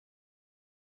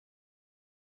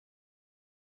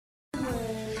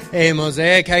Hey,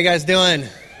 Mosaic, how you guys doing?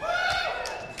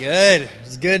 Good.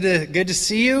 It's good to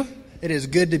see you. It is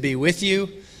good to be with you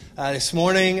this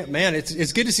morning. Man,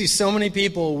 it's good to see so many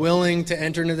people willing to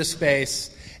enter into this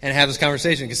space and have this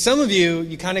conversation. Because some of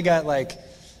you kind of got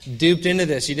duped into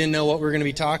this. You didn't know what we're going to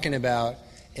be talking about.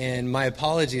 And my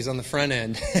apologies on the front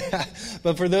end.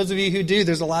 But for those of you who do,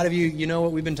 there's a lot of you, you know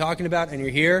what we've been talking about, and you're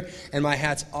here. And my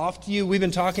hat's off to you. We've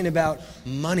been talking about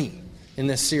money in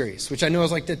this series, which I know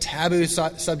is the taboo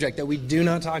subject that we do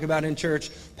not talk about in church.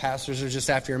 Pastors are just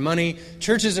after your money.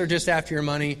 Churches are just after your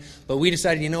money. But we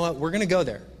decided, you know what, we're going to go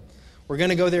there. We're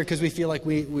going to go there because we feel like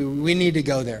we need to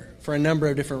go there for a number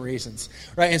of different reasons.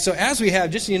 Right? And so as we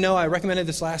have, just so you know, I recommended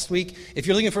this last week. If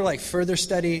you're looking for further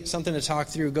study, something to talk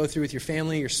through, go through with your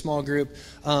family, your small group,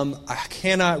 I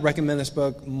cannot recommend this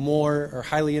book more or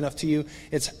highly enough to you.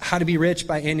 It's How to Be Rich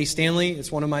by Andy Stanley.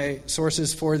 It's one of my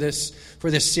sources for this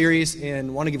series,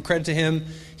 and want to give credit to him.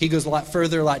 He goes a lot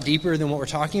further, a lot deeper than what we're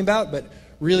talking about, but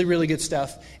really, really good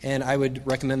stuff, and I would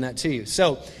recommend that to you.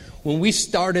 So when we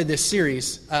started this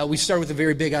series, we started with a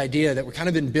very big idea that we've kind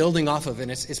of been building off of, and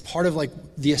it's part of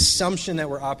the assumption that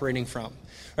we're operating from,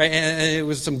 right? And it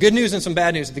was some good news and some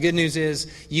bad news. The good news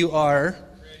is you are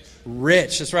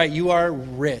rich. That's right, you are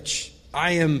rich.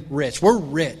 I am rich. We're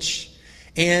rich.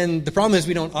 And the problem is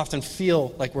we don't often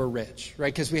feel like we're rich,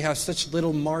 right? Because we have such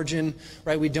little margin,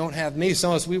 right? We don't have, maybe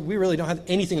some of us, we really don't have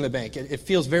anything in the bank. It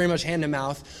feels very much hand to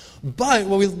mouth. But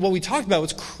what we talked about,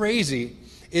 what's crazy,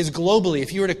 is globally,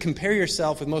 if you were to compare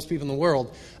yourself with most people in the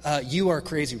world, you are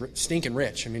crazy, stinking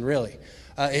rich. I mean, really.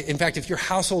 In fact, if your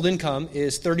household income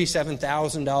is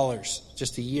 $37,000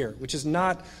 just a year, which is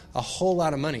not a whole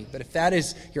lot of money, but if that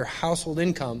is your household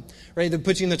income, right, that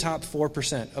puts you in the top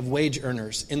 4% of wage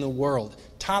earners in the world.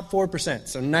 Top 4%.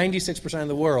 So 96% of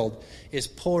the world is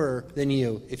poorer than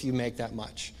you if you make that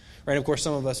much. Right? Of course,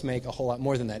 some of us make a whole lot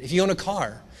more than that. If you own a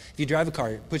car, if you drive a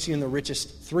car, it puts you in the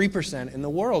richest 3% in the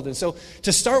world. And so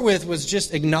to start with was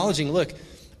just acknowledging, look,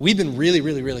 we've been really,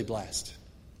 really, really blessed.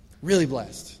 Really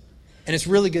blessed. And it's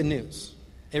really good news.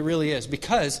 It really is.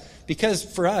 Because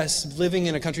for us, living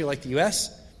in a country like the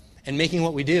U.S. and making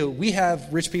what we do, we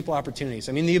have rich people opportunities.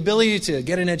 I mean, the ability to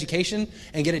get an education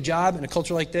and get a job in a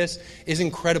culture like this is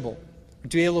incredible. To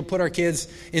be able to put our kids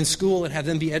in school and have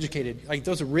them be educated.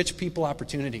 Those are rich people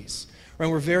opportunities. Right?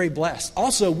 We're very blessed.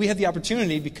 Also, we have the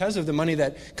opportunity, because of the money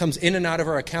that comes in and out of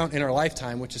our account in our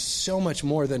lifetime, which is so much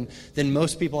more than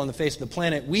most people on the face of the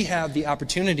planet, we have the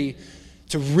opportunity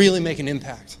to really make an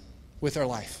impact with our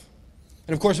life.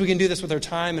 And of course, we can do this with our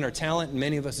time and our talent, and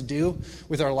many of us do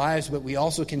with our lives, but we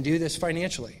also can do this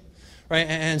financially. Right?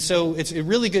 And so it's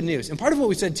really good news. And part of what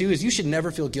we said, too, is you should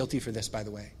never feel guilty for this, by the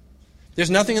way. There's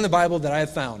nothing in the Bible that I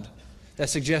have found that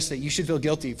suggests that you should feel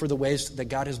guilty for the ways that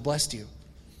God has blessed you.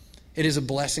 It is a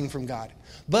blessing from God.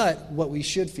 But what we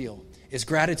should feel is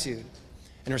gratitude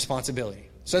and responsibility.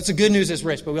 So that's the good news is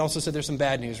rich, but we also said there's some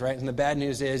bad news, right? And the bad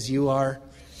news is you are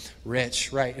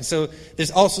rich, right? And so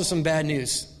there's also some bad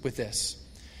news with this.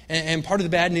 And part of the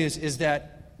bad news is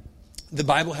that the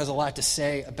Bible has a lot to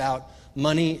say about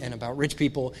money and about rich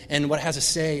people, and what it has to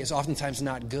say is oftentimes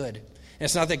not good. And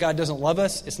it's not that God doesn't love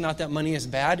us. It's not that money is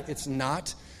bad. It's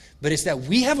not. But it's that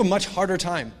we have a much harder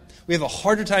time. We have a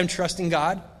harder time trusting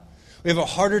God. We have a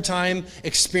harder time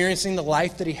experiencing the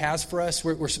life that He has for us.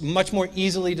 We're much more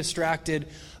easily distracted.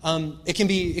 It can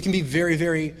be very,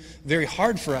 very, very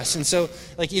hard for us. And so,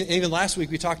 even last week,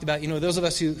 we talked about, those of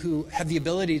us who have the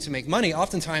ability to make money,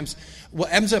 oftentimes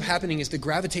what ends up happening is the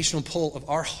gravitational pull of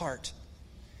our heart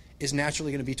is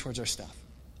naturally going to be towards our stuff.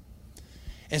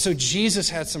 And so Jesus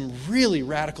had some really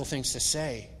radical things to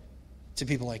say to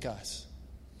people like us.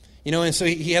 And so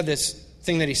he had this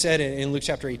thing that he said in Luke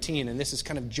chapter 18, and this is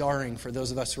kind of jarring for those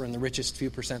of us who are in the richest few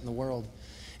percent in the world.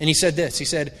 And he said this, he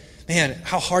said, man,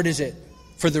 how hard is it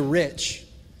for the rich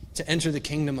to enter the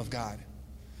kingdom of God?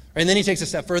 And then he takes a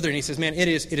step further and he says, man, it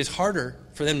is harder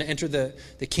for them to enter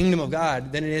the kingdom of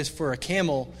God than it is for a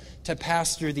camel to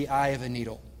pass through the eye of a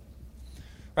needle.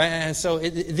 Right? And so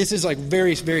this is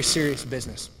very, very serious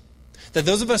business. That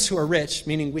those of us who are rich,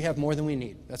 meaning we have more than we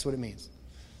need, that's what it means.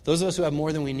 Those of us who have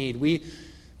more than we need,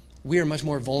 we are much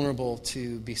more vulnerable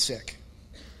to be sick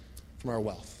from our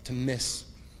wealth, to miss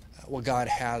what God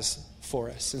has for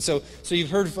us. And so you've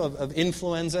heard of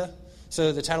influenza.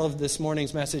 So the title of this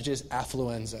morning's message is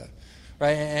Affluenza.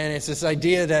 Right? And it's this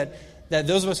idea that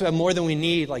those of us who have more than we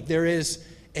need,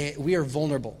 we are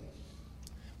vulnerable.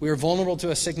 We are vulnerable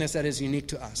to a sickness that is unique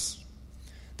to us,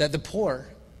 that the poor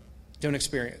don't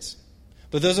experience.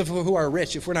 But those of us who are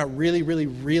rich, if we're not really, really,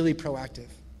 really proactive,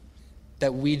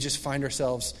 that we just find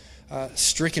ourselves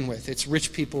stricken with. It's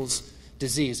rich people's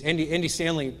disease. Andy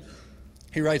Stanley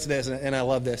He writes this, and I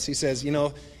love this. He says,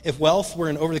 if wealth were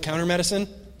an over-the-counter medicine,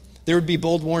 there would be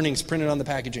bold warnings printed on the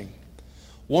packaging.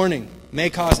 Warning, may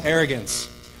cause arrogance.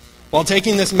 While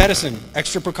taking this medicine,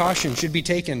 extra precaution should be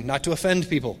taken not to offend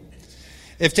people.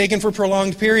 If taken for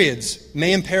prolonged periods,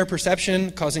 may impair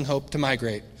perception, causing hope to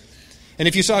migrate. And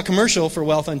if you saw a commercial for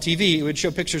wealth on TV, it would show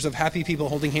pictures of happy people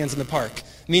holding hands in the park.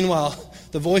 Meanwhile,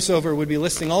 the voiceover would be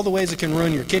listing all the ways it can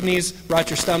ruin your kidneys, rot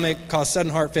your stomach, cause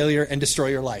sudden heart failure, and destroy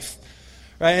your life.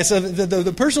 Right? And so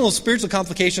the personal spiritual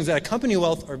complications that accompany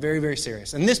wealth are very, very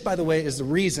serious. And this, by the way, is the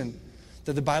reason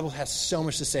that the Bible has so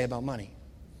much to say about money.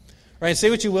 Right?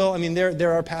 Say what you will. I mean,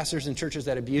 there are pastors and churches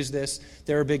that abuse this.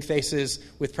 There are big faces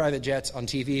with private jets on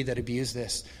TV that abuse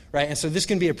this. Right? And so this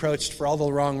can be approached for all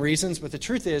the wrong reasons. But the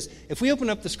truth is, if we open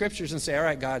up the scriptures and say, all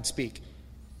right, God, speak.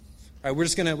 All right, we're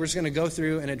just gonna go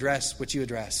through and address what you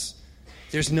address.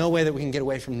 There's no way that we can get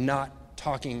away from not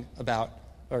talking about,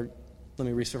 or let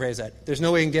me rephrase that. There's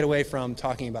no way we can get away from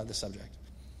talking about this subject.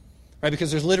 Right?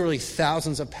 Because there's literally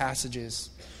thousands of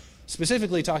passages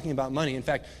specifically talking about money. In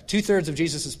fact, 2/3 of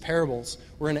Jesus' parables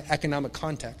were in an economic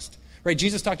context. Right?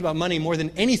 Jesus talked about money more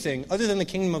than anything other than the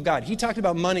kingdom of God. He talked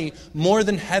about money more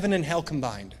than heaven and hell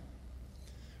combined.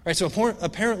 Right? So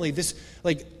apparently this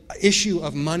issue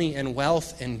of money and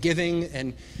wealth and giving,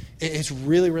 and it's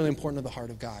really, really important to the heart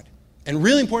of God. And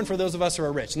really important for those of us who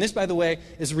are rich. And this, by the way,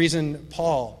 is the reason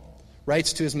Paul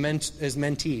writes to his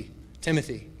mentee,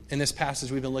 Timothy, in this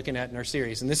passage we've been looking at in our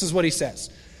series. And this is what he says.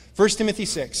 1 Timothy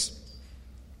 6.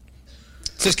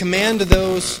 It says, command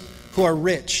those who are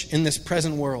rich in this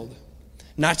present world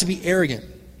not to be arrogant,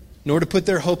 nor to put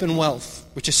their hope in wealth,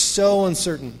 which is so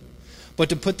uncertain, but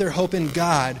to put their hope in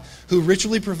God, who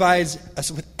richly provides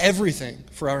us with everything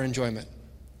for our enjoyment.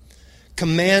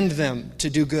 Command them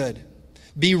to do good,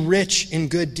 be rich in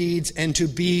good deeds, and to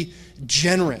be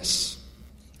generous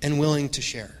and willing to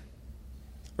share.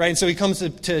 Right? And so he comes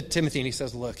to Timothy and he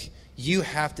says, look, you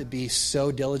have to be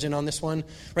so diligent on this one.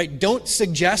 Right? Don't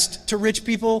suggest to rich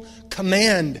people,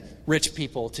 command rich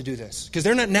people to do this, because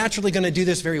they're not naturally going to do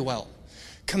this very well.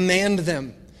 Command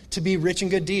them to be rich in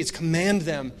good deeds. Command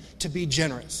them to be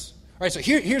generous. All right, so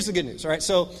here's the good news. All right,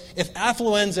 so if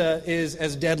affluenza is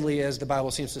as deadly as the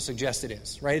Bible seems to suggest it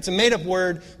is, right? It's a made-up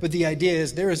word, but the idea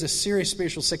is there is a serious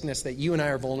spiritual sickness that you and I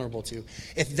are vulnerable to.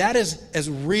 If that is as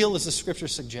real as the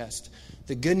Scriptures suggest,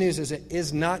 the good news is it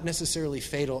is not necessarily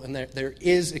fatal, and there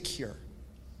is a cure.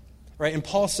 Right? And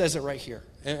Paul says it right here,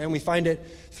 and we find it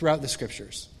throughout the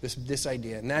Scriptures, this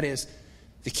idea, and that is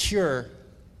the cure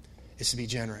is to be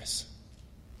generous.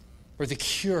 Or the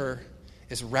cure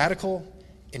is radical,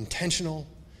 intentional,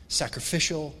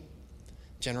 sacrificial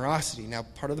generosity. Now,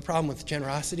 part of the problem with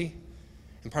generosity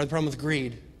and part of the problem with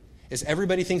greed is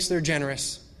everybody thinks they're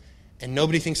generous and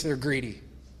nobody thinks they're greedy.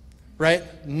 Right?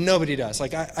 Nobody does.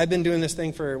 I've been doing this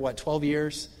thing for, 12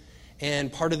 years?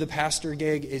 And part of the pastor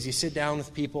gig is you sit down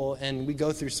with people and we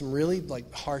go through some really,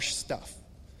 harsh stuff.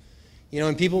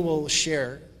 And people will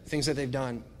share things that they've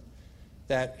done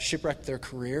that shipwrecked their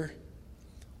career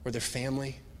or their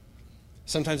family.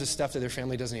 Sometimes it's stuff that their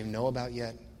family doesn't even know about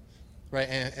yet, right?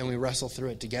 And we wrestle through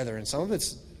it together. And some of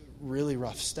it's really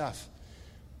rough stuff.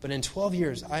 But in 12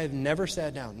 years, I have never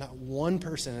sat down. Not one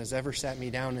person has ever sat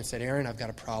me down and said, Aaron, I've got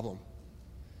a problem.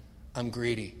 I'm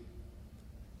greedy.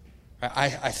 I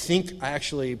think I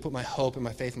actually put my hope and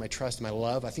my faith and my trust and my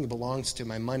love. I think it belongs to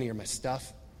my money or my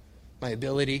stuff, my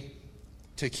ability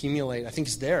to accumulate. I think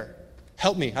it's there.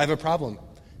 Help me. I have a problem.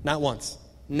 Not once.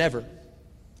 Never.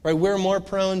 Right? We're more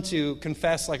prone to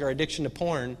confess our addiction to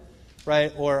porn,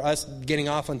 right, or us getting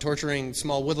off on torturing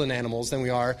small woodland animals than we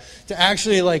are to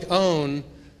actually own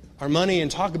our money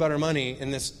and talk about our money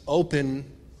in this open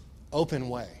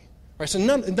way. Right? So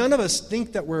none of us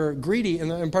think that we're greedy,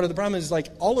 and part of the problem is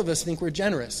all of us think we're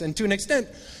generous. And to an extent,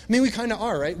 we kind of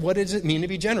are, right? What does it mean to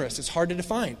be generous? It's hard to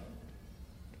define.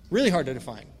 Really hard to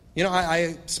define.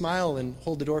 I smile and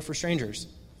hold the door for strangers.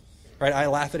 Right? I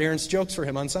laugh at Aaron's jokes for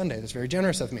him on Sunday. That's very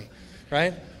generous of me.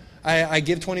 Right? I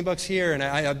give $20 here, and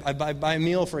I buy a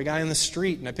meal for a guy on the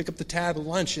street, and I pick up the tab at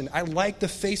lunch, and I like the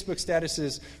Facebook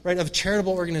statuses, right, of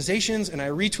charitable organizations, and I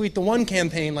retweet the one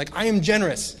campaign I am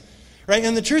generous. Right?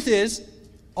 And the truth is,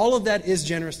 all of that is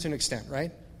generous to an extent,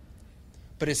 right?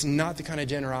 But it's not the kind of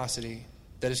generosity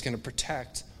that is going to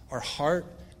protect our heart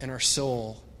and our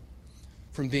soul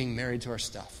from being married to our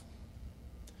stuff.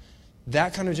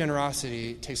 That kind of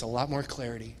generosity takes a lot more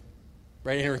clarity,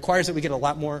 right? And it requires that we get a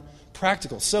lot more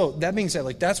practical. So that being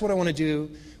said, that's what I want to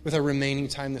do with our remaining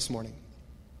time this morning.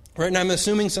 Right, and I'm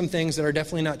assuming some things that are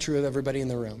definitely not true of everybody in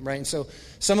the room, right? And so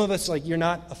some of us, like, you're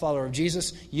not a follower of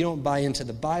Jesus. You don't buy into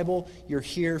the Bible. You're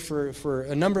here for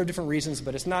a number of different reasons,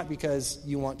 but it's not because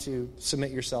you want to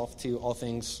submit yourself to all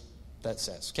things that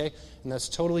says, okay? And that's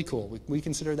totally cool. We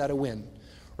consider that a win,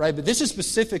 right? But this is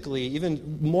specifically,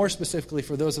 even more specifically,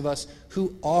 for those of us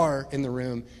who are in the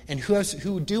room and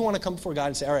who do want to come before God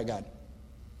and say, all right, God,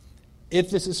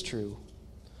 if this is true,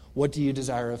 what do you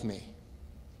desire of me?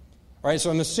 All right,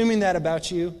 so I'm assuming that about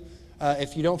you.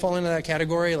 If you don't fall into that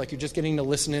category, like, you're just getting to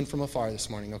listen in from afar this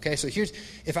morning, okay? So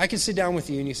if I could sit down with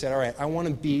you and you said, all right, I want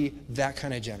to be that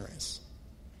kind of generous.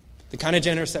 The kind of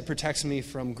generous that protects me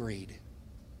from greed.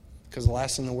 Because the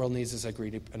last thing the world needs is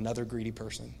another greedy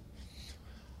person.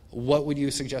 What would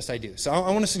you suggest I do? So I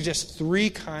want to suggest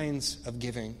 3 kinds of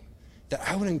giving that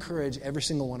I would encourage every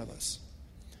single one of us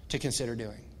to consider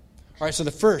doing. All right, so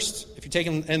the first, if you're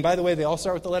taking, and by the way, they all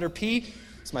start with the letter P.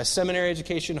 It's my seminary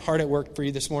education, hard at work for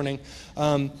you this morning.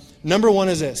 Number 1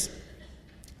 is this: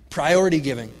 priority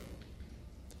giving.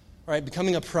 All right,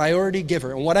 becoming a priority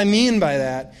giver. And what I mean by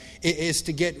that is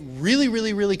to get really,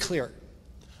 really, really clear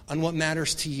on what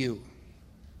matters to you.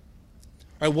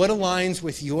 All right, what aligns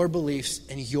with your beliefs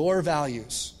and your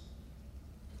values.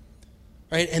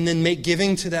 All right, and then make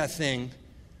giving to that thing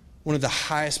one of the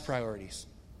highest priorities.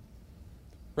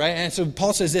 Right? And so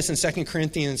Paul says this in 2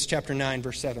 Corinthians chapter 9,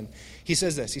 verse 7. He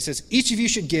says this. He says, each of you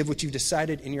should give what you've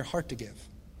decided in your heart to give.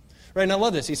 Right? And I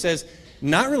love this. He says,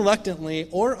 not reluctantly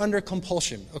or under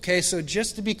compulsion. Okay, so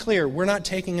just to be clear, we're not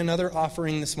taking another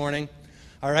offering this morning.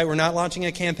 All right, we're not launching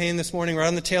a campaign this morning. We're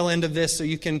on the tail end of this, so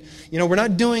you can, we're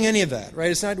not doing any of that.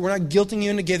 Right? We're not guilting you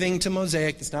into giving to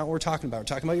Mosaic. That's not what we're talking about. We're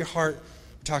talking about your heart.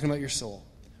 We're talking about your soul.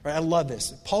 Right? I love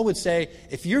this. Paul would say,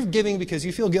 if you're giving because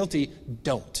you feel guilty,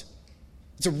 don't.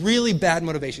 It's a really bad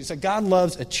motivation. He said, God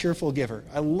loves a cheerful giver.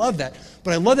 I love that.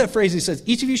 But I love that phrase. He says,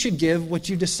 each of you should give what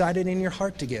you've decided in your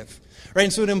heart to give. Right?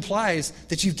 And so it implies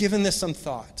that you've given this some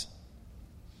thought.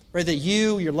 Right? That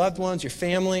you, your loved ones, your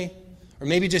family, or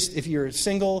maybe just if you're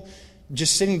single,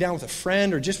 just sitting down with a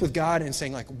friend or just with God and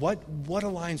saying, like, what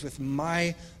aligns with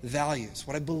my values,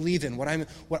 what I believe in,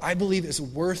 what I believe is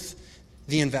worth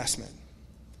the investment.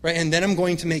 Right? And then I'm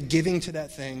going to make giving to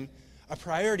that thing a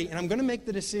priority, and I'm going to make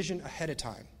the decision ahead of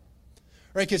time.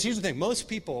 Right? Because here's the thing. Most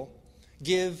people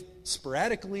give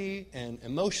sporadically and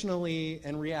emotionally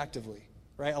and reactively.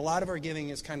 Right? A lot of our giving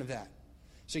is kind of that.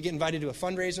 So you get invited to a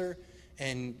fundraiser,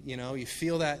 and, you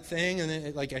feel that thing, and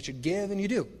then, I should give, and you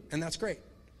do. And that's great.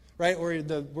 Right? Or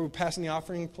we're passing the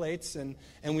offering plates, and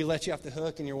we let you off the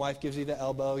hook, and your wife gives you the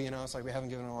elbow. It's like, we haven't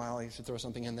given in a while. You should throw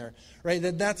something in there. Right?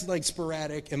 That's like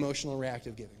sporadic, emotional,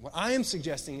 reactive giving. What I am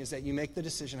suggesting is that you make the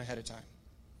decision ahead of time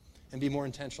and be more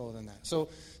intentional than that. So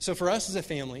for us as a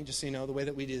family, just so you know, the way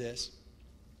that we do this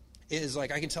is, I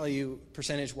can tell you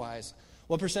percentage-wise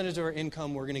what percentage of our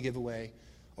income we're going to give away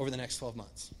over the next 12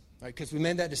 months. Right? Because we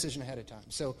made that decision ahead of time.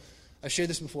 So I've shared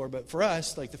this before, but for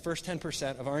us, the first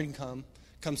 10% of our income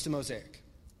comes to Mosaic.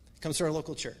 It comes to our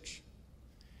local church.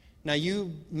 Now,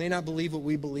 you may not believe what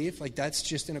we believe. That's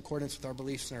just in accordance with our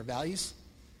beliefs and our values,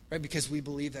 right? Because we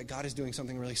believe that God is doing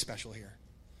something really special here.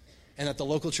 And that the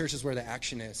local church is where the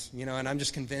action is. And I'm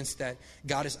just convinced that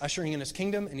God is ushering in his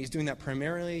kingdom, and he's doing that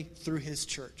primarily through his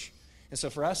church. And so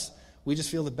for us, we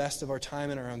just feel the best of our time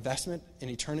and our investment in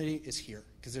eternity is here.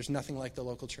 Because there's nothing like the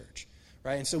local church,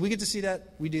 right? And so we get to see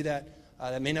that. We do that.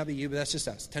 That may not be you, but that's just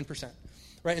us, 10%.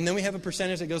 Right, and then we have a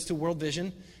percentage that goes to World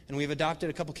Vision, and we've adopted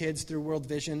a couple kids through World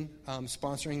Vision,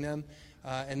 sponsoring them.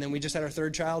 And then we just had our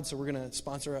 3rd child, so we're going to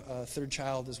sponsor a 3rd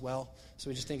child as well. So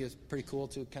we just think it's pretty cool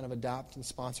to kind of adopt and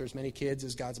sponsor as many kids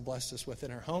as God's blessed us with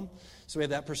in our home. So we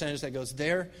have that percentage that goes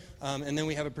there. And then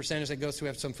we have a percentage that goes to, we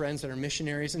have some friends that are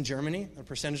missionaries in Germany. A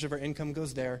percentage of our income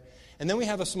goes there. And then we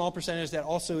have a small percentage that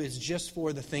also is just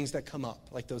for the things that come up,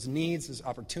 like those needs, those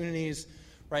opportunities,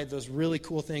 right, those really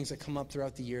cool things that come up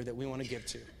throughout the year that we want to give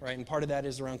to, right? And part of that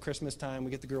is around Christmas time.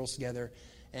 We get the girls together,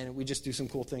 and we just do some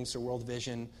cool things for World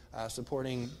Vision,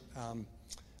 supporting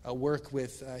work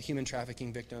with human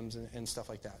trafficking victims and stuff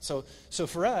like that. So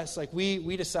for us,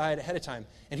 we decide ahead of time.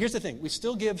 And here's the thing. We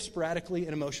still give sporadically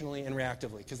and emotionally and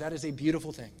reactively, because that is a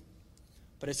beautiful thing.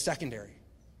 But it's secondary,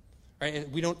 right?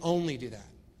 We don't only do that.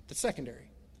 That's secondary,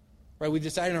 right? We've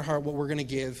decided in our heart what we're going to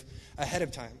give ahead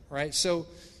of time, right? So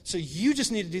you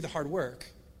just need to do the hard work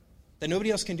that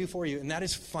nobody else can do for you, and that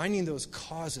is finding those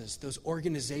causes, those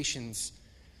organizations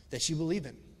that you believe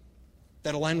in,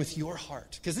 that align with your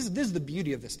heart. Because this is the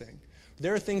beauty of this thing.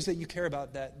 There are things that you care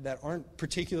about that aren't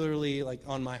particularly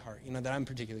on my heart, that I'm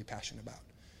particularly passionate about.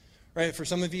 Right? For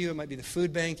some of you, it might be the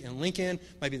food bank in Lincoln,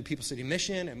 it might be the People City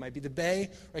Mission, it might be the Bay,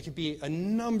 or it could be a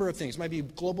number of things. It might be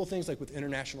global things like with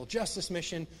International Justice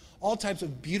Mission, all types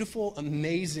of beautiful,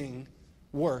 amazing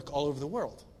work all over the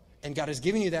world. And God has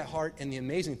given you that heart, and the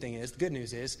amazing thing is, the good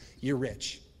news is, you're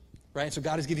rich. Right? So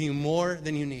God is giving you more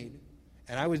than you need.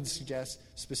 And I would suggest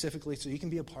specifically so you can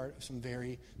be a part of some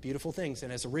very beautiful things.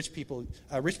 And as a rich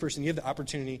person, you have the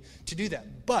opportunity to do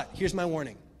that. But here's my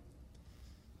warning.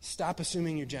 Stop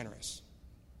assuming you're generous.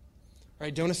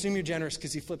 Right? Don't assume you're generous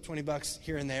because you flip $20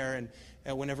 here and there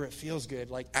and whenever it feels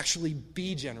good. Like, actually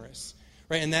be generous.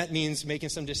 Right? And that means making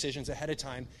some decisions ahead of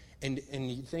time. And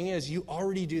the thing is, you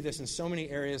already do this in so many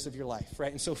areas of your life.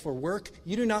 Right? And so for work,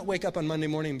 you do not wake up on Monday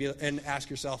morning and ask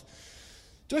yourself,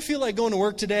 do I feel like going to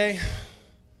work today?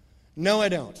 No, I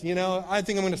don't. I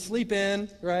think I'm going to sleep in.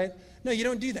 Right? No, you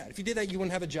don't do that. If you did that, you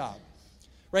wouldn't have a job.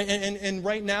 Right? And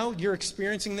right now, you're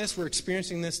experiencing this. We're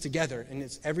experiencing this together. And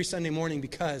it's every Sunday morning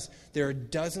because there are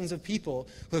dozens of people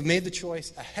who have made the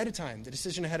choice ahead of time, the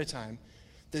decision ahead of time,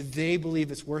 that they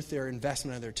believe it's worth their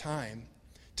investment of their time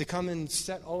to come and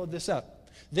set all of this up.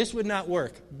 This would not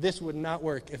work. This would not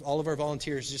work if all of our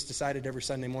volunteers just decided every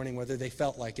Sunday morning whether they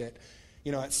felt like it.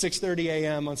 At 6:30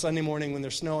 a.m. on Sunday morning when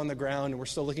there's snow on the ground and we're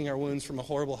still licking our wounds from a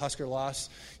horrible Husker loss.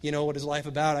 What is life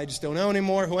about? I just don't know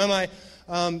anymore. Who am I?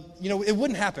 It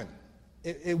wouldn't happen.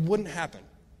 It wouldn't happen.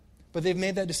 But they've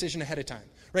made that decision ahead of time.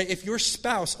 Right? If your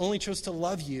spouse only chose to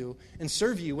love you and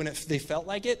serve you when they felt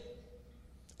like it,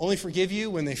 only forgive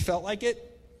you when they felt like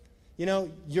it,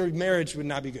 your marriage would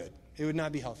not be good. It would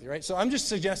not be healthy, right? So I'm just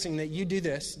suggesting that you do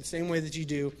this the same way that you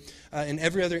do in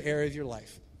every other area of your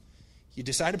life. You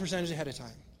decide a percentage ahead of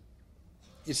time.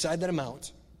 You decide that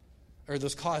amount, or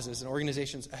those causes and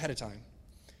organizations ahead of time.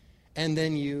 And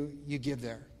then you give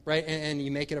there, right? And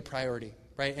you make it a priority,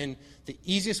 right? And the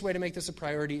easiest way to make this a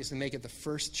priority is to make it the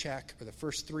first check or the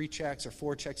first 3 checks or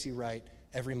 4 checks you write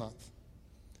every month.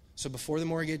 So before the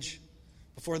mortgage,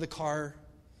 before the car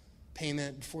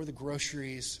payment, before the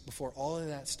groceries, before all of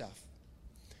that stuff.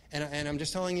 And I'm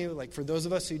just telling you, like, for those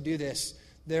of us who do this,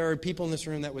 there are people in this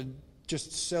room that would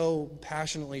just so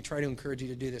passionately try to encourage you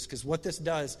to do this, because what this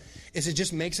does is it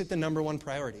just makes it the number one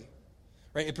priority,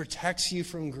 right? It protects you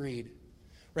from greed,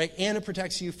 right? And it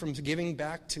protects you from giving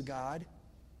back to God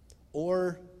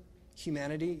or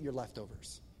humanity your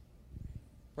leftovers,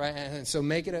 right? And so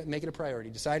make it a priority.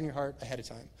 Decide in your heart ahead of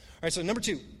time. All right, so number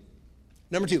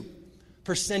two,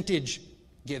 percentage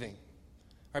giving. All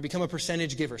right, become a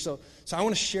percentage giver. So I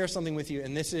want to share something with you,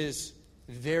 and this is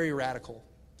very radical.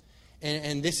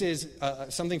 And this is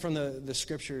something from the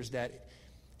scriptures that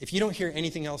if you don't hear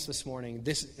anything else this morning,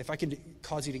 if I could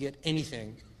cause you to get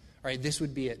anything, all right, this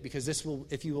would be it. Because this will,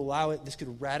 if you allow it, this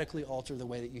could radically alter the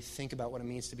way that you think about what it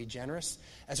means to be generous,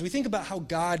 as we think about how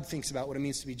God thinks about what it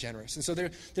means to be generous. And so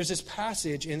there's this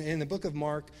passage in the book of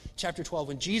Mark, chapter 12,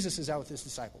 when Jesus is out with his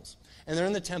disciples. And they're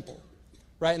in the temple,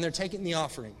 right? And they're taking the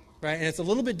offering, right? And it's a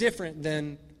little bit different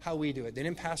than how we do it. They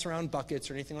didn't pass around buckets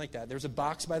or anything like that. There's a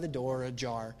box by the door, a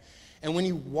jar. And when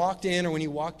you walked in or when you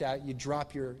walked out, you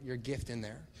drop your gift in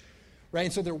there. Right?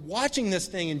 And so they're watching this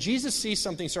thing, and Jesus sees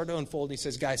something start to unfold, and he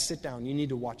says, guys, sit down. You need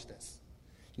to watch this.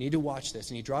 You need to watch this.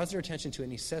 And he draws their attention to it,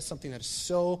 and he says something that is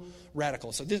so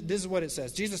radical. So this is what it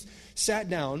says. Jesus sat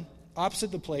down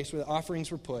opposite the place where the offerings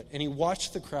were put, and he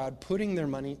watched the crowd putting their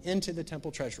money into the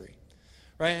temple treasury.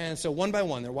 Right? And so one by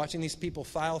one, they're watching these people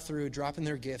file through, dropping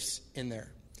their gifts in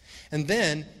there. And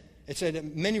then it said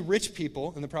that many rich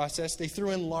people in the process, they threw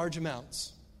in large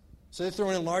amounts. So they're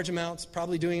throwing in large amounts,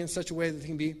 probably doing it in such a way that they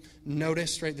can be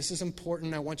noticed, right? This is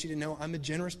important. I want you to know I'm a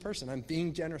generous person. I'm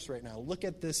being generous right now. Look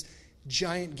at this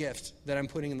giant gift that I'm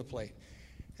putting in the plate.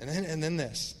 And then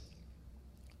this.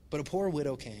 But a poor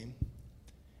widow came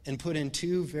and put in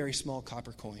 2 very small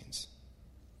copper coins,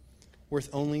 worth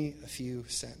only a few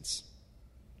cents.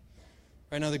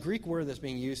 Right now, the Greek word that's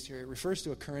being used here, it refers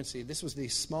to a currency. This was the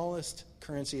smallest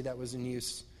currency that was in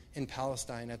use in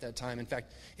Palestine at that time. In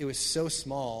fact, it was so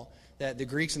small that the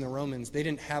Greeks and the Romans, they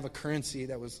didn't have a currency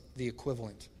that was the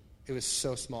equivalent. It was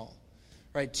so small.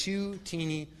 Right? 2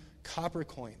 teeny copper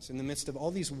coins in the midst of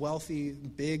all these wealthy,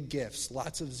 big gifts,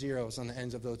 lots of zeros on the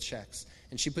ends of those checks.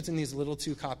 And she puts in these little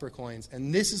 2 copper coins.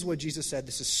 And this is what Jesus said.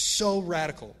 This is so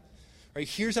radical. Right?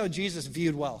 Here's how Jesus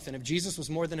viewed wealth. And if Jesus was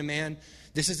more than a man,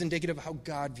 this is indicative of how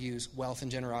God views wealth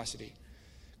and generosity.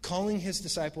 Calling his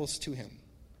disciples to him,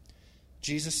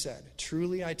 Jesus said,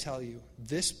 truly I tell you,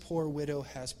 this poor widow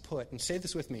has put, and say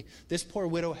this with me, this poor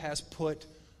widow has put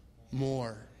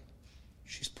more.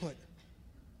 She's put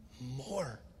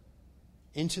more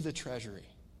into the treasury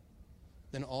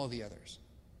than all the others.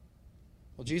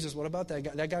 Well, Jesus, what about that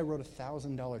guy? That guy wrote a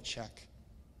 $1,000 check.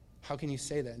 How can you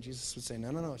say that? And Jesus would say,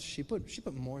 no. She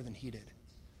put more than he did.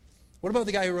 What about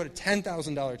the guy who wrote a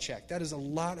 $10,000 check? That is a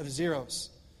lot of zeros.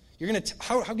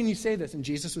 How can you say this? And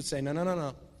Jesus would say, no.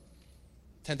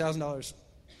 $10,000.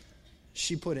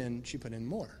 She put in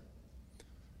more.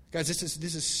 Guys,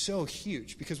 this is so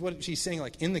huge, because what she's saying,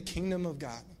 like, in the kingdom of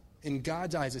God, in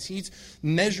God's eyes, as he's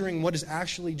measuring what is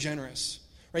actually generous,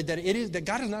 right? That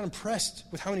God is not impressed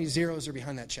with how many zeros are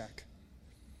behind that check.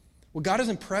 What God is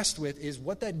impressed with is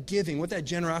what that giving, what that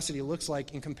generosity looks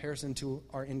like in comparison to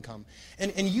our income.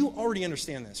 And you already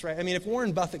understand this, right? I mean, if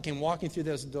Warren Buffett came walking through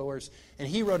those doors and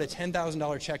he wrote a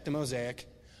 $10,000 check to Mosaic,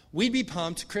 we'd be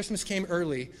pumped. Christmas came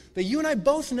early. But you and I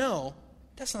both know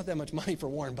that's not that much money for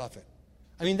Warren Buffett.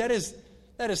 I mean, that is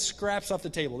scraps off the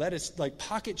table. That is like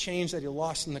pocket change that he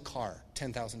lost in the car,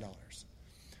 $10,000.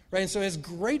 Right? And so as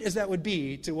great as that would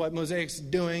be to what Mosaic's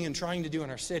doing and trying to do in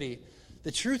our city,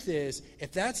 the truth is,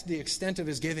 if that's the extent of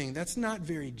his giving, that's not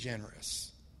very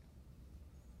generous.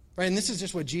 Right? And this is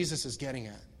just what Jesus is getting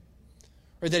at.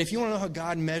 Right? That if you want to know how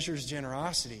God measures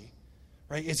generosity,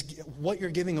 right, it's what you're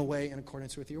giving away in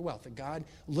accordance with your wealth. That God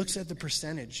looks at the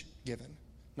percentage given,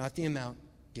 not the amount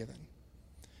given.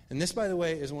 And this, by the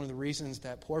way, is one of the reasons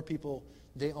that poor people,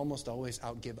 they almost always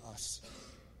outgive us.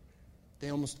 They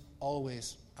almost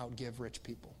always outgive rich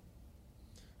people.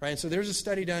 Right? And so there's a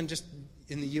study done just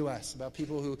in the U.S. about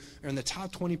people who are in the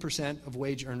top 20% of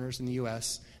wage earners in the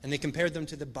U.S., and they compared them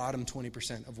to the bottom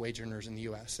 20% of wage earners in the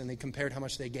U.S., and they compared how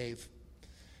much they gave.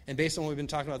 And based on what we've been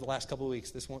talking about the last couple of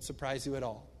weeks, this won't surprise you at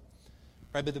all.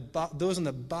 Right? But those in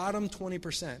the bottom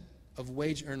 20% of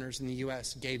wage earners in the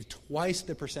U.S. gave twice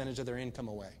the percentage of their income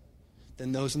away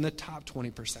than those in the top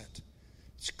 20%.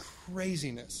 It's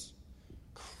craziness.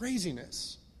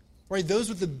 Craziness. Right? Those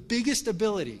with the biggest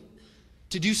ability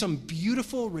to do some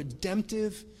beautiful,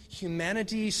 redemptive,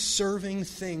 humanity-serving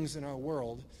things in our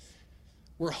world,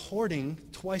 we're hoarding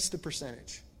twice the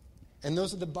percentage. And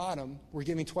those at the bottom, we're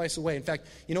giving twice away. In fact,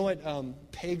 you know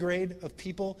what pay grade of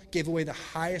people gave away the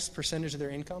highest percentage of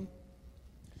their income?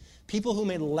 People who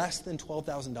made less than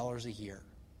 $12,000 a year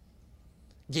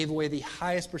gave away the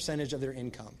highest percentage of their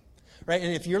income. Right?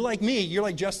 And if you're like me, you're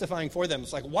like justifying for them.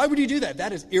 It's like, why would you do that?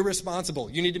 That is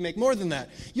irresponsible. You need to make more than that.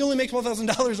 You only make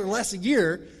 $12,000 or less a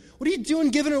year. What are you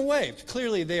doing giving it away?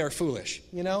 Clearly, they are foolish,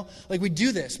 you know? Like, we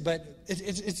do this, but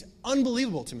it's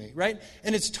unbelievable to me, right?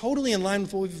 And it's totally in line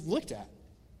with what we've looked at.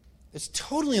 It's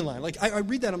totally in line. Like, I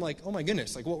read that, I'm like, oh my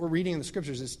goodness, like what we're reading in the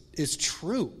scriptures is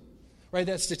true, right?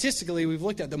 That statistically we've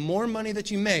looked at, the more money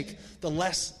that you make, the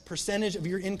less percentage of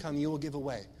your income you will give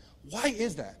away. Why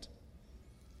is that?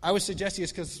 I would suggest to you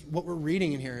it's because what we're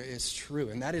reading in here is true,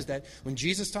 and that is that when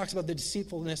Jesus talks about the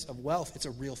deceitfulness of wealth, it's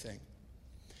a real thing.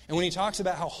 And when he talks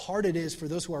about how hard it is for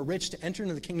those who are rich to enter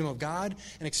into the kingdom of God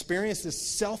and experience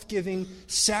this self-giving,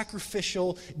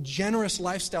 sacrificial, generous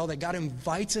lifestyle that God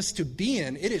invites us to be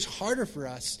in, it is harder for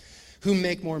us who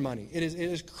make more money. It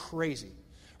is crazy.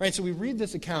 Right? So we read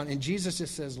this account, and Jesus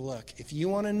just says, look, if you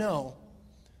want to know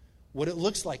what it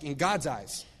looks like in God's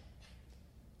eyes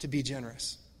to be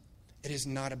generous, it is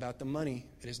not about the money.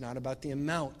 It is not about the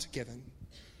amount given.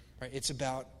 Right? It's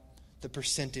about the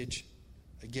percentage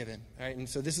given. Right? And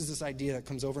so this is this idea that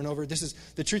comes over and over. This is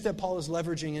the truth that Paul is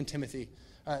leveraging in Timothy,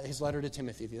 his letter to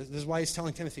Timothy. This is why he's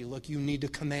telling Timothy, look, you need to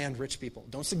command rich people.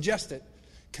 Don't suggest it.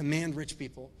 Command rich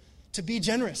people to be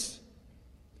generous,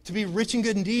 to be rich in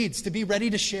good deeds, to be ready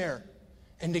to share,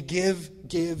 and to give.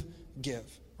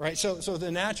 Right? So the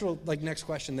natural next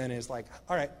question then is like,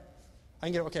 all right, I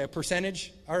can get, a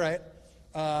percentage. All right.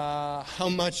 How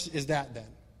much is that then?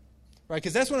 Right?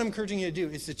 Because that's what I'm encouraging you to do,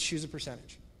 is to choose a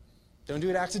percentage. Don't do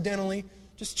it accidentally.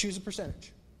 Just choose a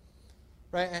percentage.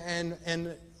 Right?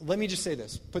 And let me just say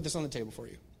this. Put this on the table for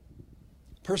you.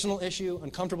 Personal issue,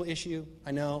 uncomfortable issue,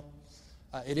 I know.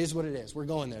 It is what it is. We're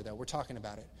going there, though. We're talking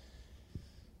about it.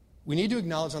 We need to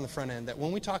acknowledge on the front end that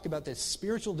when we talk about this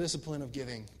spiritual discipline of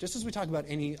giving, just as we talk about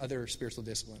any other spiritual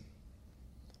discipline,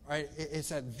 right, it's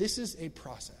that this is a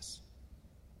process.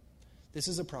 This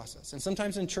is a process. And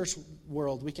sometimes in church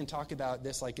world, we can talk about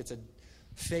this like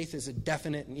faith is a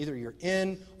definite, and either you're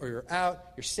in or you're out,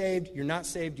 you're saved, you're not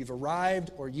saved, you've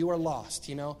arrived, or you are lost,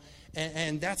 you know?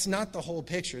 And that's not the whole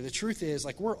picture. The truth is,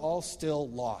 we're all still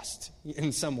lost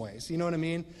in some ways. You know what I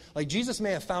mean? Like, Jesus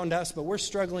may have found us, but we're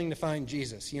struggling to find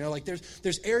Jesus. You know,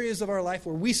 there's areas of our life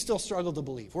where we still struggle to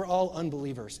believe. We're all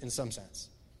unbelievers in some sense.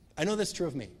 I know that's true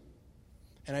of me.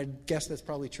 And I guess that's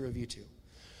probably true of you too.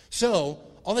 So,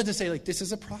 all that to say, this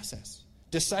is a process.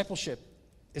 Discipleship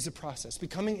is a process.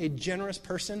 Becoming a generous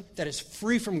person that is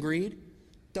free from greed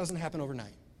doesn't happen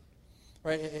overnight.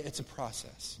 Right? It's a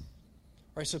process.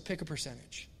 All right, so pick a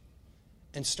percentage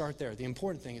and start there. The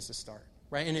important thing is to start.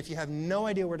 right? And if you have no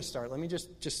idea where to start, let me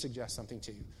just suggest something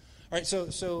to you. All right,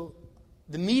 so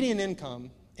the median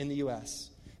income in the U.S.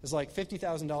 is like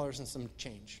 $50,000 and some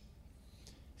change.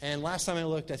 And last time I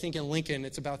looked, I think in Lincoln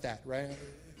it's about that, right?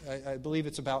 I believe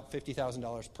it's about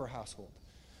 $50,000 per household,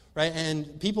 right?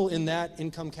 And people in that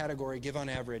income category give on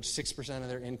average 6% of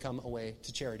their income away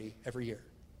to charity every year.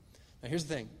 Now here's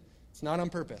the thing. It's not on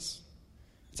purpose.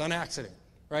 It's on accident,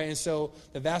 right? And so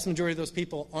the vast majority of those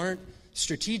people aren't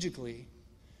strategically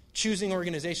choosing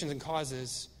organizations and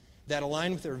causes that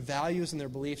align with their values and their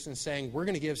beliefs and saying, we're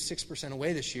going to give 6%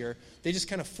 away this year. They just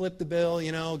kind of flip the bill,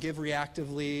 give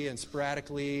reactively and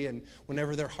sporadically and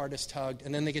whenever their heart is tugged.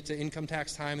 And then they get to income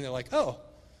tax time and they're like, oh,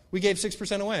 we gave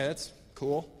 6% away. That's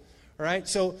cool. All right?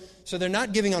 So they're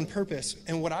not giving on purpose.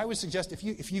 And what I would suggest,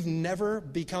 if you've never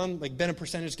been a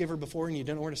percentage giver before and you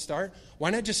don't know where to start,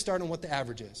 why not just start on what the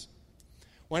average is?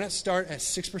 Why not start at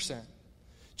 6%?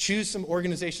 Choose some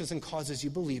organizations and causes you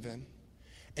believe in,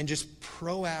 and just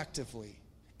proactively,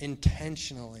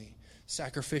 intentionally,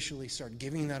 sacrificially start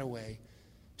giving that away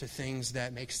to things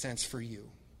that make sense for you.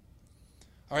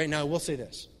 All right, now I will say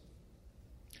this.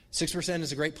 6%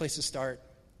 is a great place to start,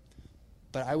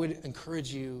 but I would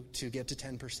encourage you to get to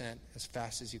 10% as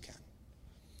fast as you can.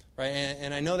 Right?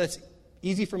 And I know that's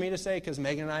easy for me to say because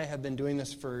Megan and I have been doing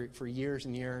this for years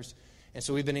and years. And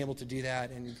so we've been able to do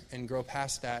that and grow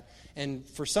past that. And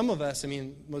for some of us,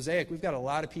 Mosaic, we've got a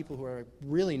lot of people who are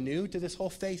really new to this whole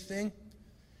faith thing.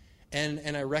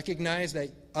 And I recognize that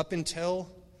up until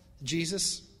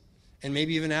Jesus, and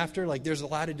maybe even after, there's a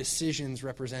lot of decisions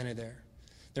represented there.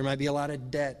 There might be a lot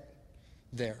of debt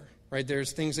there, right?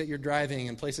 There's things that you're driving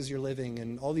and places you're living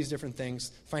and all these different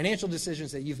things, financial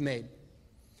decisions that you've made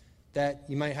that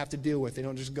you might have to deal with. They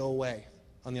don't just go away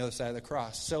on the other side of the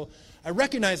cross. So I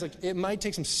recognize it might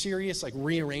take some serious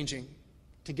rearranging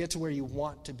to get to where you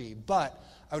want to be. But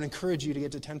I would encourage you to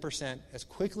get to 10% as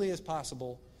quickly as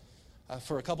possible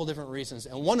for a couple different reasons.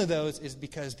 And one of those is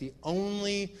because the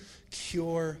only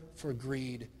cure for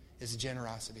greed is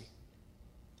generosity.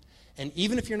 And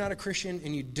even if you're not a Christian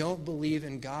and you don't believe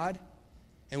in God,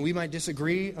 and we might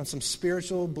disagree on some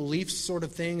spiritual beliefs sort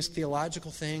of things,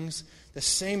 theological things, the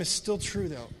same is still true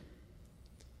though.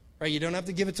 Right? You don't have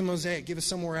to give it to Mosaic. Give it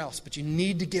somewhere else. But you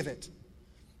need to give it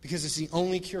because it's the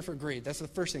only cure for greed. That's the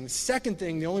first thing. The second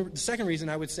thing, the second reason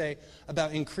I would say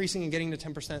about increasing and getting to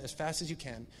 10% as fast as you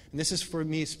can, and this is for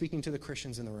me speaking to the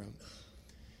Christians in the room,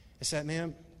 is that,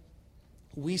 man,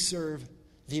 we serve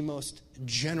the most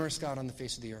generous God on the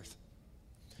face of the earth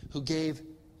who gave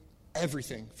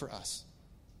everything for us.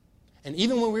 And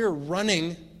even when we were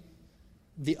running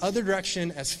the other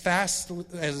direction as fast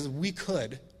as we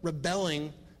could,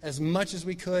 rebelling as much as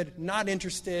we could, not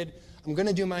interested, I'm going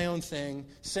to do my own thing,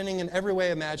 sinning in every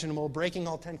way imaginable, breaking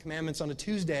all 10 commandments on a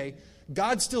Tuesday,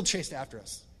 God still chased after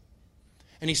us.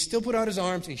 And he still put out his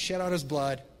arms, and he shed out his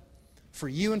blood for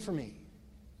you and for me.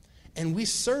 And we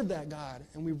serve that God,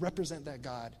 and we represent that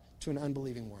God to an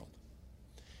unbelieving world.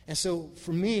 And so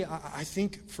for me, I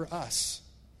think for us,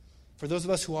 for those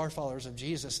of us who are followers of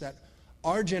Jesus, that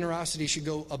our generosity should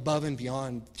go above and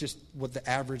beyond just what the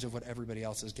average of what everybody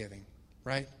else is giving.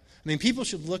 Right? People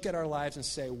should look at our lives and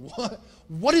say,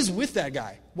 what is with that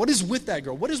guy? What is with that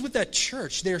girl? What is with that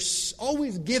church? They're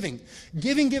always giving.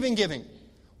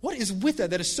 What is with that?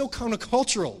 That is so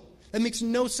countercultural. That makes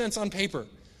no sense on paper.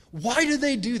 Why do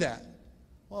they do that?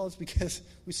 Well, it's because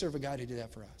we serve a God who did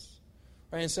that for us.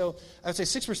 Right? And so I would say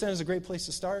 6% is a great place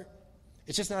to start.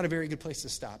 It's just not a very good place to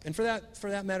stop. And for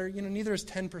that matter, neither is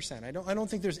 10%. I don't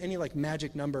think there's any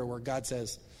magic number where God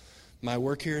says, my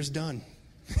work here is done.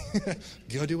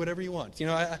 Go do whatever you want.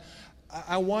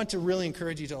 I want to really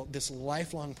encourage you to this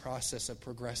lifelong process of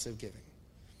progressive giving.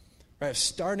 Right?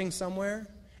 Starting somewhere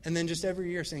and then just every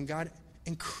year saying, God,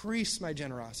 increase my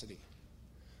generosity.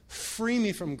 Free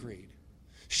me from greed.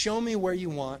 Show me where you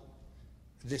want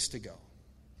this to go.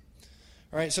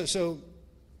 All right, so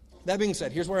that being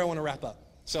said, here's where I want to wrap up.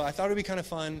 So I thought it would be kind of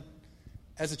fun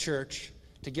as a church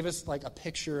to give us a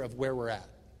picture of where we're at.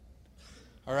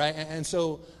 All right, and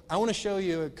so I want to show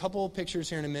you a couple of pictures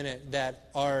here in a minute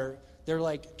they're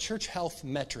like church health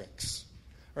metrics.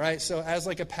 All right, so as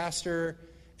a pastor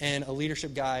and a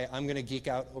leadership guy, I'm going to geek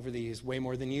out over these way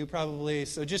more than you probably,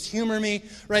 so just humor me,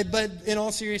 right? But in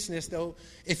all seriousness, though,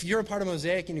 if you're a part of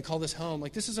Mosaic and you call this home,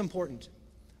 this is important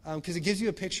because it gives you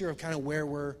a picture of kind of where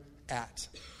we're at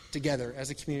together as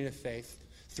a community of faith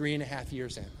 3.5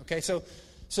 years in. Okay, so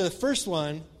the first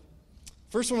one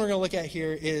we're going to look at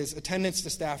here is attendance to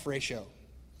staff ratio.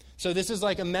 So this is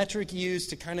a metric used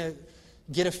to kind of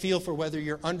get a feel for whether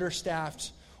you're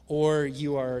understaffed or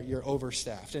you're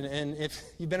overstaffed. And if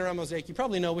you've been around Mosaic, you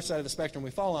probably know which side of the spectrum we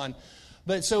fall on.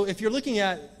 But so if you're looking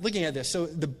at this, so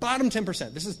the bottom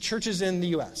 10%, this is churches in the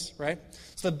U.S., right?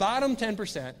 So the bottom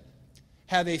 10%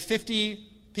 have a 50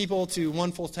 people to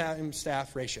one full-time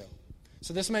staff ratio.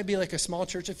 So this might be like a small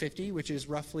church of 50, which is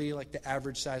roughly like the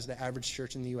average size of the average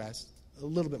church in the U.S. A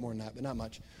little bit more than that, but not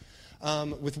much.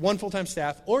 With one full-time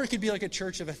staff. Or it could be like a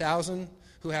church of 1,000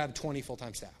 who have 20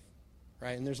 full-time staff,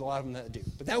 right? And there's a lot of them that do.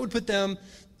 But that would put them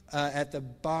at the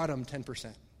bottom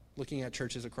 10%, looking at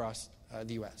churches across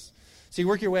the U.S. So you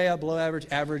work your way up below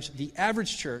average. The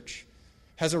average church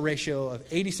has a ratio of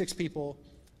 86 people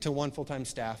to one full-time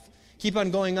staff. Keep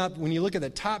on going up. When you look at the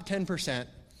top 10%,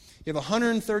 you have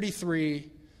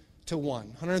 133 to 1.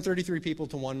 133 people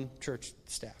to one church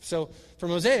staff. So for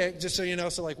Mosaic, just so you know,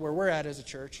 so like where we're at as a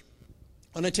church,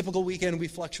 on a typical weekend, we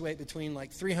fluctuate between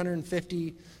like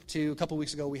 350 to a couple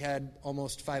weeks ago, we had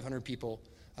almost 500 people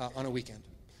on a weekend.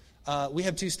 We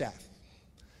have 2 staff.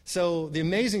 So the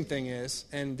amazing thing is,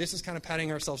 and this is kind of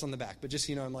patting ourselves on the back, but just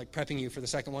so you know, I'm like prepping you for the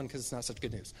second one because it's not such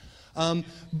good news.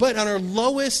 But on our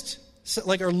lowest,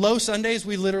 like our low Sundays,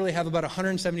 we literally have about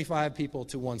 175 people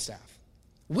to one staff,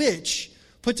 which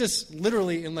puts us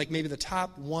literally in like maybe the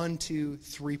top 1, 2,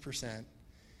 3%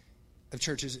 of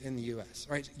churches in the U.S.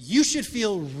 Right? You should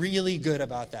feel really good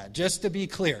about that, just to be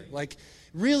clear. Like,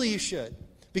 really you should,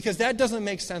 because that doesn't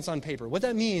make sense on paper. What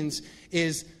that means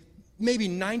is maybe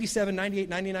 97, 98,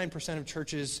 99% of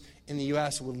churches in the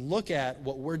U.S. would look at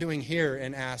what we're doing here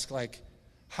and ask, like,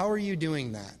 how are you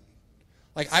doing that?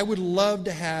 Like, I would love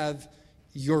to have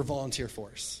your volunteer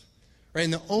force, right?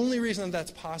 And the only reason that's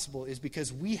possible is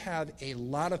because we have a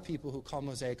lot of people who call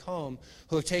Mosaic home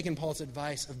who have taken Paul's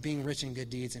advice of being rich in good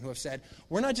deeds and who have said,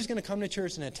 we're not just going to come to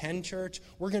church and attend church,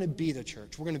 we're going to be the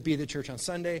church. We're going to be the church on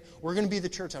Sunday. We're going to be the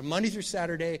church on Monday through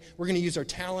Saturday. We're going to use our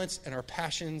talents and our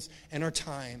passions and our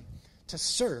time to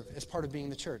serve as part of being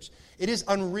the church. It is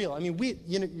unreal. I mean,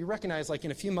 you recognize, like,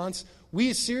 in a few months,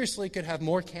 we seriously could have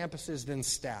more campuses than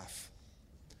staff.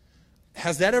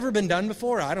 Has that ever been done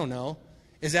before? I don't know.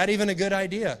 Is that even a good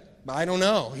idea? I don't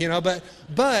know,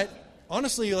 but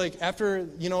honestly, like, after,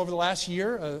 over the last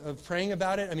year of praying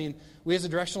about it, I mean, we as a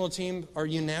directional team are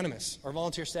unanimous. Our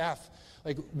volunteer staff,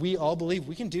 like, we all believe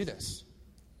we can do this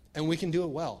and we can do it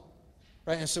well.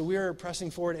 Right? And so we're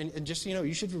pressing forward, and just,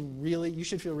 you should feel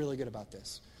really good about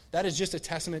this. That is just a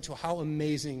testament to how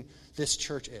amazing this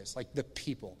church is, like the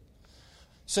people.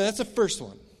 So that's the first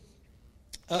one.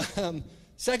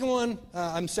 Second one,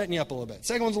 I'm setting you up a little bit.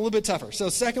 Second one's a little bit tougher. So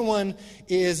second one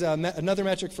is another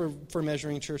metric for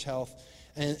measuring church health.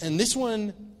 And this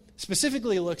one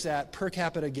specifically looks at per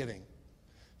capita giving.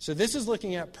 So this is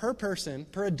looking at per person,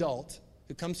 per adult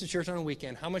who comes to church on a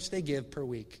weekend, how much they give per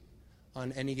week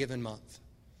on any given month.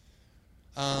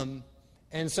 And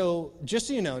so just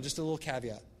so you know, just a little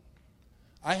caveat,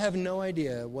 I have no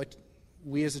idea what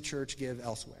we as a church give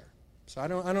elsewhere. So I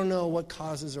don't know what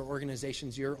causes or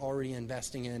organizations you're already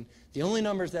investing in. The only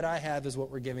numbers that I have is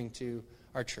what we're giving to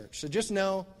our church. So just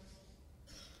know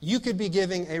you could be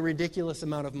giving a ridiculous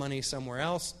amount of money somewhere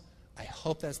else. I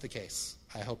hope that's the case.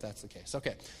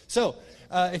 Okay. So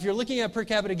if you're looking at per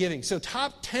capita giving, so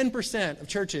top 10% of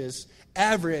churches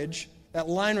average, that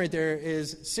line right there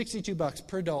is $62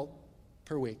 per adult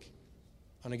per week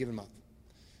on a given month.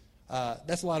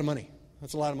 That's a lot of money.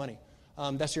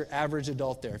 That's your average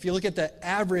adult there. If you look at the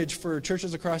average for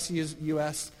churches across the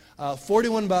U.S.,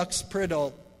 $41 per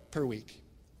adult per week.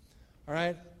 All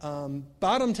right?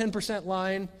 Bottom 10%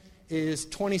 line is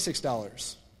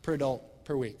 $26 per adult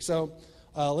per week. So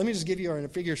let me just give you our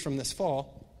figures from this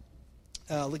fall.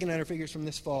 Looking at our figures from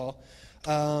this fall,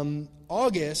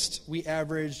 August, we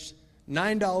averaged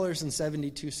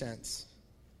 $9.72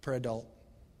 per adult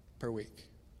per week.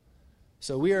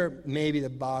 So we are maybe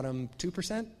the bottom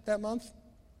 2% that month,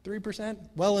 3%,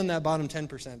 well in that bottom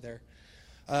 10% there.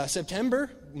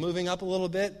 September, moving up a little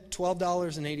bit,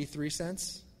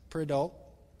 $12.83 per adult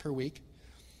per week.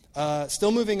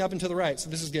 Still moving up and to the right, so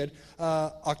this is good.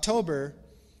 October,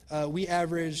 we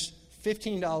averaged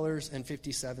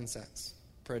 $15.57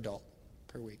 per adult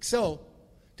per week. So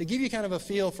to give you kind of a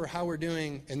feel for how we're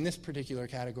doing in this particular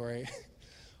category,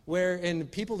 where in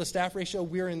people to staff ratio,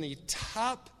 we're in the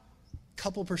top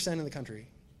couple percent in the country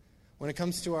when it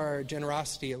comes to our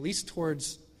generosity, at least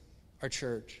towards our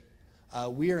church.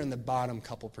 We are in the bottom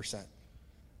couple percent,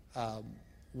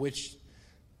 which,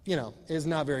 is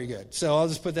not very good. So I'll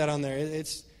just put that on there.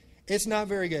 It's not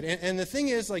very good. And the thing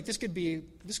is, like, this could be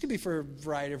for a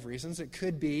variety of reasons. It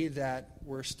could be that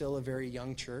we're still a very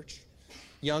young church.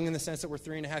 Young in the sense that we're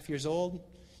 3.5 years old.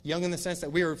 Young in the sense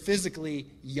that we are physically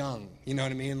young. You know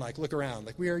what I mean? Like, look around.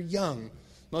 Like, we are young.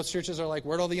 Most churches are like,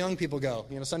 where'd all the young people go?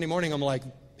 Sunday morning I'm like,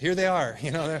 here they are.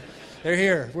 They're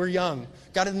here. We're young.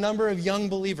 Got a number of young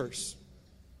believers,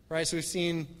 right? So we've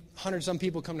seen 100-some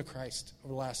people come to Christ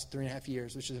over the last 3.5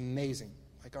 years, which is amazing.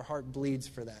 Like, our heart bleeds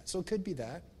for that. So it could be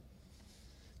that.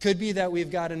 Could be that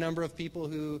we've got a number of people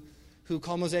who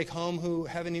call Mosaic home who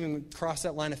haven't even crossed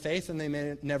that line of faith, and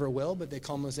they never will, but they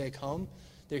call Mosaic home.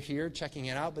 They're here checking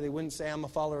it out, but they wouldn't say, I'm a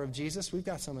follower of Jesus. We've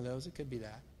got some of those. It could be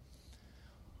that.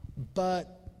 But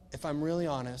if I'm really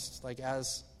honest, like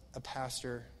as a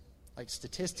pastor, like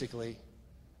statistically,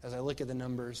 as I look at the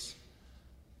numbers,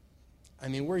 I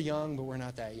mean, we're young, but we're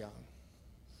not that young.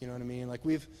 You know what I mean? Like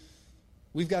we've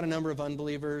got a number of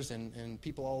unbelievers and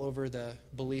people all over the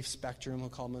belief spectrum who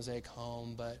call Mosaic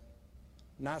home, but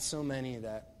not so many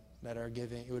that are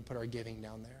giving, it would put our giving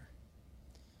down there.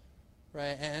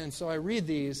 Right? And so I read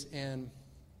these and,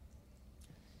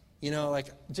 you know, like,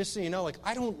 just so you know, like,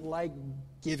 I don't like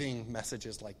giving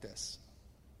messages like this.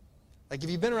 Like, if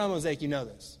you've been around Mosaic, you know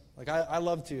this. Like, I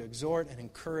love to exhort and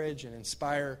encourage and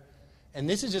inspire. And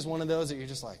this is just one of those that you're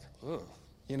just like, ugh.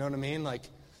 You know what I mean? Like,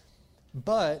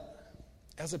 but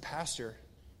as a pastor,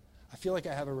 I feel like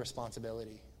I have a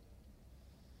responsibility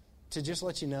to just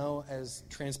let you know as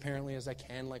transparently as I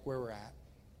can, like, where we're at.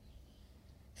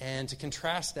 And to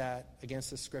contrast that against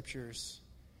the scriptures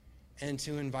and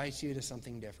to invite you to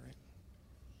something different,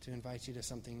 to invite you to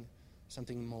something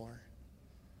more.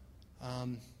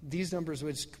 These numbers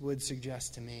would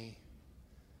suggest to me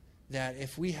that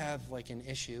if we have like an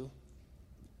issue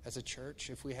as a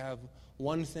church, if we have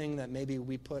one thing that maybe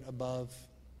we put above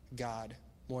God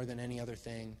more than any other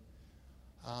thing,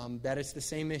 that it's the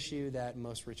same issue that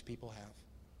most rich people have.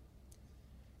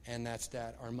 And that's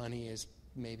that our money is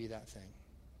maybe that thing.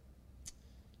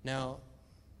 Now,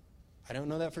 I don't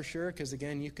know that for sure because,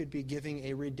 again, you could be giving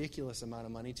a ridiculous amount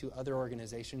of money to other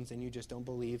organizations and you just don't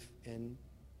believe in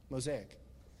Mosaic.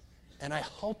 And I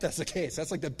hope that's the case.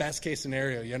 That's like the best case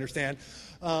scenario, you understand?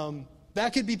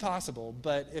 That could be possible,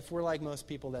 but if we're like most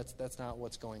people, that's not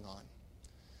what's going on.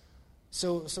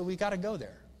 So we got to go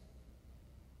there.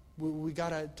 We got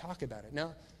to talk about it.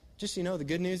 Now, just so you know, the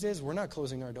good news is we're not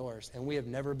closing our doors, and we have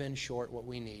never been short what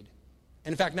we need.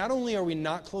 And in fact, not only are we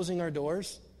not closing our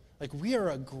doors, like we are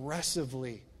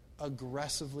aggressively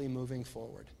moving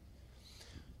forward.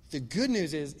 The good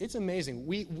news is it's amazing.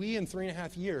 We in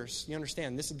 3.5 years, you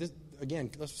understand, this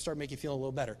again, let's start making you feel a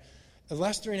little better. In the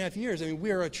last 3.5 years, I mean, we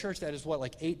are a church that is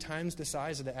like 8 times the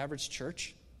size of the average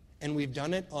church, and we've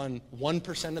done it on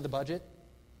 1% of the budget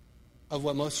of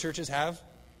what most churches have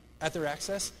at their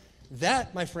access.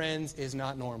 That, my friends, is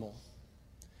not normal.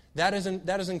 That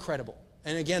is incredible.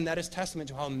 And again, that is testament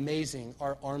to how amazing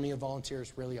our army of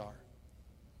volunteers really are.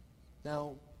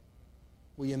 Now,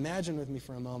 will you imagine with me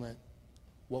for a moment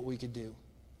what we could do?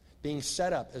 Being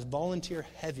set up as volunteer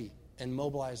heavy and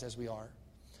mobilized as we are,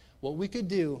 what we could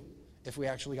do if we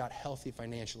actually got healthy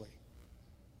financially.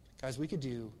 Guys, we could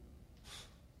do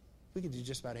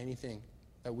just about anything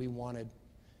that we wanted,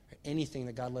 or anything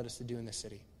that God led us to do in this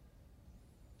city.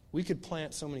 We could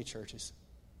plant so many churches.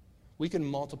 We could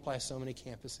multiply so many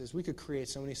campuses. We could create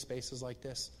so many spaces like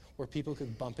this where people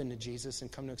could bump into Jesus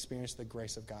and come to experience the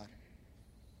grace of God.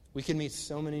 We could meet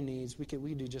so many needs. We could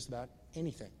do just about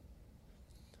anything.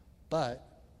 But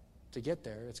to get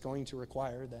there, it's going to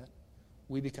require that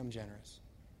we become generous,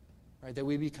 right? That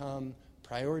we become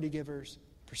priority givers,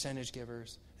 percentage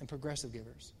givers, and progressive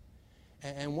givers.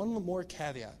 And one more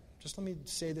caveat. Just let me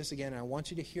say this again, and I want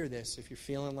you to hear this if you're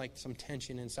feeling like some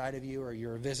tension inside of you or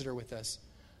you're a visitor with us.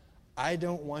 I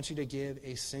don't want you to give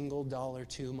a single dollar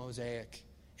to Mosaic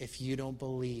if you don't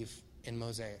believe in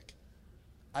Mosaic.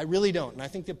 I really don't. And I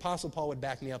think the Apostle Paul would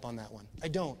back me up on that one. I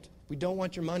don't. We don't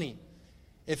want your money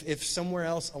if somewhere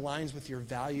else aligns with your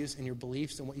values and your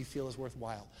beliefs and what you feel is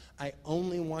worthwhile. I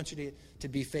only want you to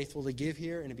be faithful to give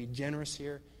here and to be generous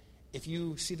here if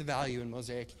you see the value in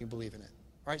Mosaic and you believe in it.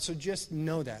 All right, so just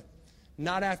know that.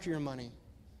 Not after your money.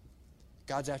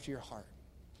 God's after your heart.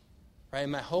 Right?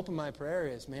 And my hope and my prayer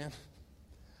is, man,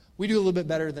 we do a little bit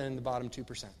better than the bottom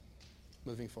 2%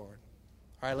 moving forward.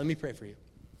 All right, let me pray for you.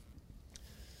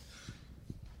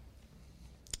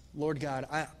 Lord God,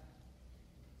 I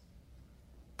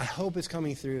hope it's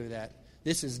coming through that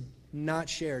this is not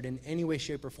shared in any way,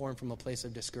 shape, or form from a place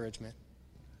of discouragement.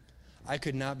 I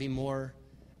could not be more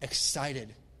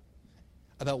excited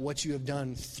about what you have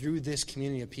done through this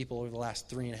community of people over the last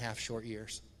 3.5 short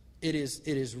years. It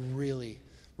is really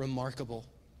remarkable.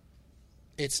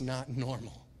 It's not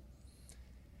normal.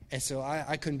 And so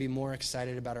I couldn't be more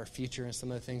excited about our future and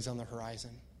some of the things on the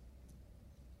horizon.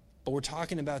 But we're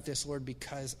talking about this, Lord,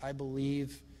 because I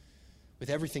believe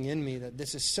with everything in me that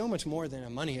this is so much more than a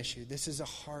money issue. This is a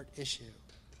heart issue.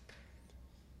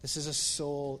 This is a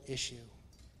soul issue.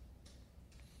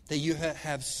 that you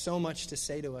have so much to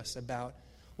say to us about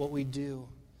what we do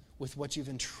with what you've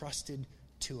entrusted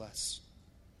to us.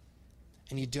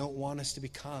 And you don't want us to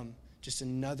become just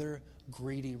another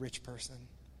greedy rich person.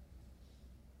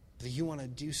 That you want to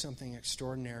do something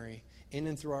extraordinary in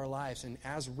and through our lives. And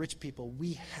as rich people,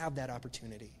 we have that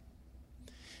opportunity.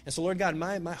 And so, Lord God,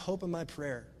 my hope and my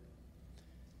prayer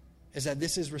is that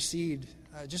this is received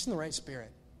just in the right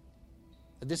spirit.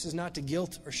 That this is not to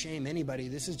guilt or shame anybody.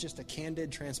 This is just a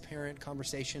candid, transparent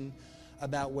conversation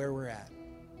about where we're at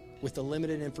with the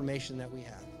limited information that we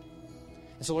have.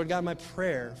 And so, Lord God, my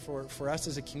prayer for us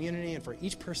as a community and for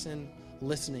each person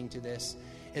listening to this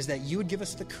is that you would give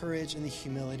us the courage and the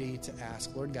humility to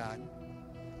ask, Lord God,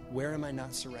 where am I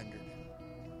not surrendered?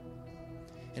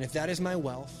 And if that is my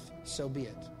wealth, so be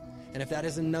it. And if that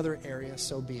is another area,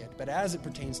 so be it. But as it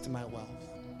pertains to my wealth,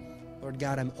 Lord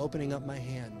God, I'm opening up my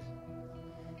hand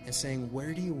and saying,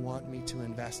 where do you want me to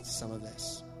invest some of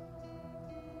this?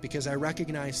 Because I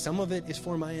recognize some of it is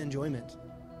for my enjoyment.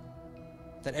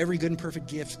 That every good and perfect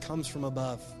gift comes from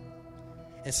above.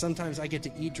 And sometimes I get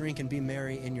to eat, drink, and be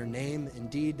merry in your name.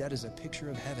 Indeed, that is a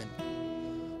picture of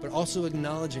heaven. But also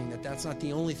acknowledging that that's not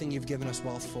the only thing you've given us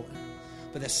wealth for.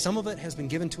 But that some of it has been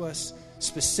given to us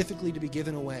specifically to be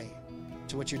given away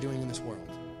to what you're doing in this world.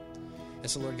 And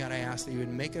so, Lord God, I ask that you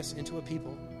would make us into a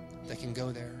people that can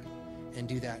go there and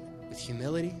do that with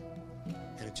humility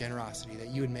and a generosity, that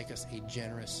you would make us a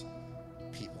generous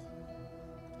people.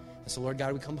 And so, Lord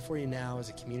God, we come before you now as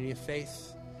a community of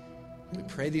faith. We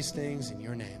pray these things in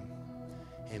your name.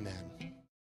 Amen.